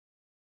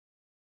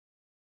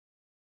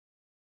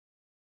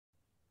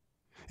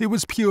It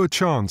was pure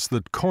chance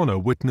that Connor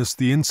witnessed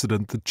the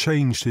incident that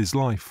changed his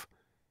life.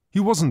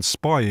 He wasn't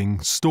spying,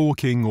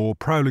 stalking, or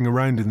prowling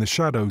around in the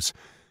shadows,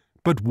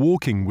 but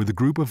walking with a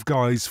group of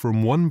guys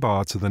from one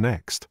bar to the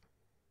next.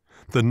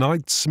 The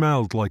night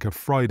smelled like a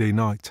Friday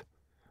night.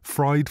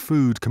 Fried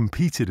food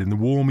competed in the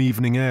warm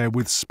evening air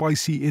with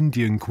spicy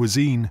Indian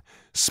cuisine,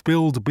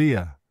 spilled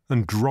beer,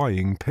 and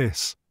drying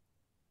piss.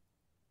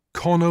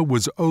 Connor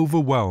was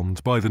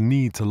overwhelmed by the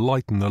need to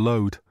lighten the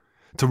load,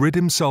 to rid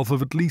himself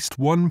of at least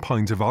 1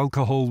 pint of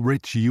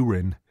alcohol-rich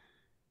urine.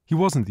 He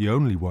wasn't the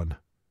only one.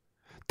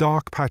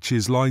 Dark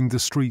patches lined the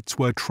streets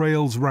where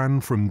trails ran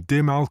from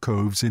dim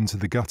alcoves into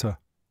the gutter.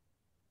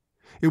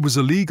 It was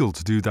illegal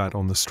to do that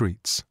on the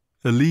streets,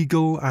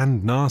 illegal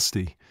and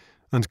nasty,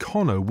 and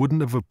Connor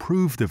wouldn't have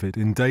approved of it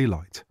in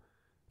daylight.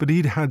 But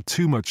he'd had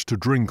too much to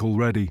drink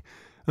already,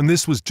 and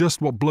this was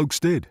just what blokes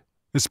did,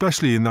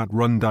 especially in that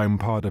run-down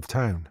part of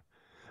town.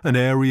 An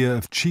area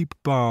of cheap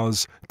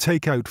bars,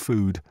 take-out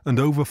food, and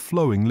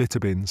overflowing litter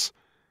bins.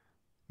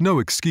 No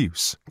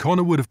excuse.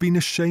 Connor would have been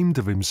ashamed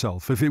of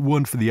himself if it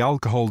weren't for the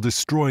alcohol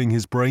destroying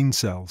his brain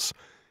cells.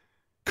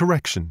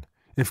 Correction.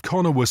 If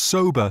Connor were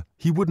sober,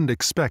 he wouldn't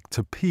expect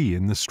to pee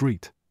in the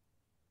street.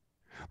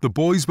 The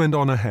boys went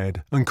on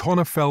ahead, and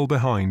Connor fell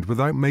behind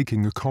without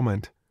making a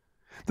comment.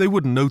 They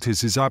wouldn't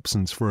notice his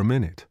absence for a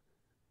minute.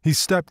 He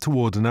stepped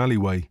toward an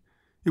alleyway.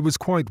 It was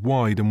quite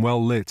wide and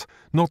well lit,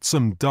 not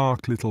some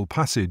dark little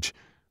passage,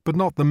 but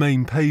not the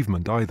main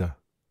pavement either.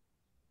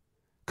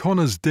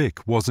 Connor's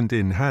dick wasn't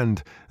in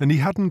hand, and he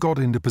hadn't got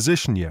into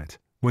position yet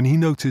when he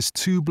noticed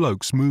 2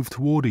 blokes move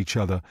toward each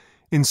other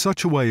in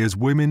such a way as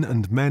women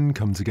and men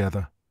come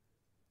together.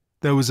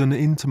 There was an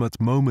intimate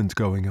moment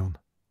going on.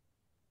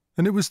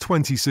 And it was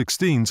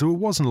 2016, so it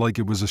wasn't like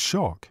it was a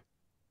shock.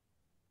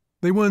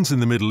 They weren't in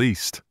the Middle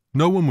East.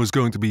 No one was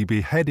going to be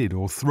beheaded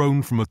or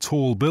thrown from a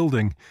tall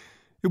building.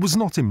 It was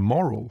not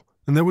immoral,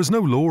 and there was no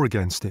law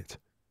against it.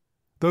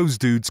 Those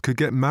dudes could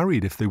get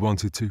married if they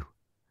wanted to.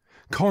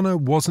 Connor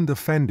wasn't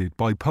offended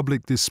by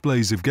public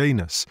displays of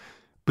gayness,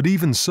 but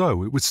even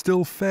so, it was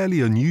still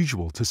fairly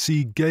unusual to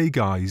see gay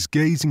guys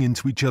gazing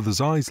into each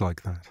other's eyes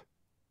like that.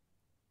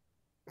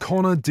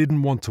 Connor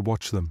didn't want to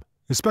watch them,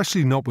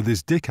 especially not with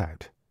his dick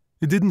out.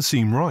 It didn't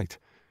seem right.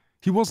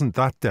 He wasn't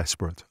that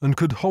desperate and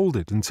could hold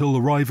it until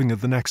arriving at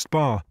the next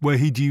bar, where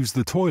he'd use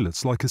the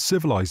toilets like a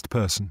civilized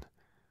person.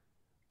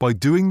 By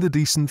doing the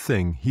decent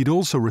thing, he'd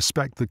also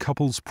respect the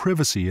couple's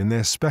privacy in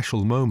their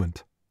special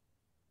moment.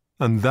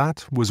 And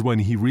that was when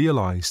he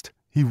realized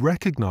he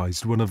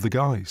recognized one of the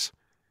guys.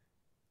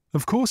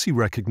 Of course he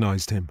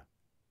recognized him.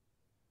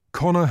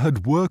 Connor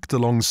had worked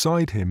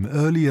alongside him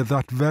earlier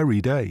that very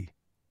day.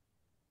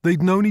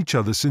 They'd known each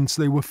other since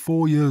they were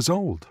 4 years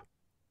old.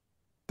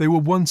 They were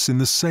once in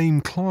the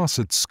same class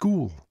at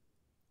school.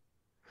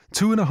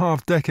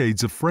 2.5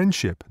 decades of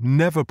friendship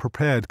never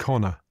prepared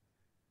Connor.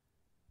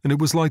 And it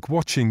was like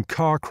watching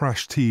car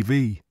crash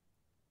TV.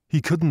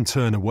 He couldn't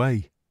turn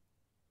away.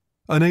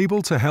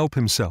 Unable to help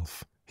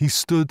himself, he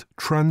stood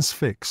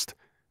transfixed,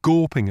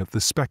 gawping at the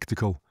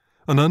spectacle,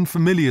 an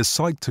unfamiliar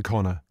sight to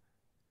Connor.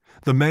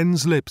 The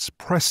men's lips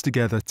pressed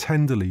together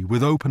tenderly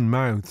with open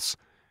mouths.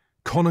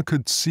 Connor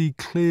could see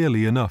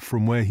clearly enough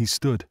from where he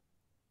stood.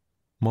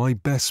 My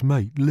best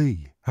mate,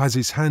 Lee, has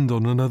his hand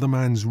on another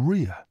man's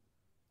rear.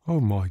 Oh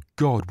my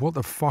God, what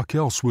the fuck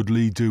else would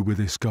Lee do with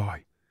this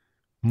guy?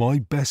 My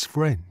best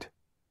friend.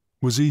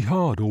 Was he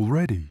hard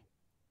already?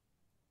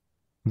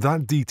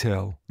 That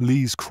detail,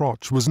 Lee's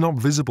crotch, was not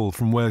visible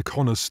from where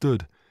Connor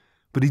stood,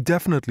 but he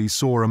definitely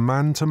saw a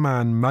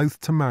man-to-man,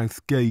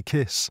 mouth-to-mouth gay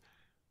kiss.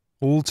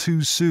 All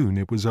too soon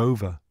it was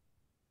over.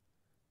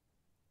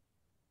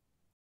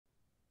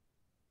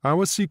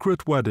 Our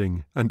Secret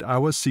Wedding and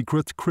Our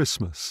Secret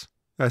Christmas,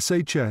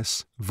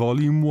 SHS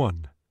Volume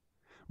 1,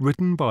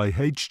 written by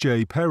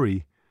H.J.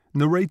 Perry,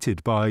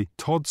 narrated by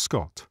Todd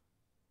Scott.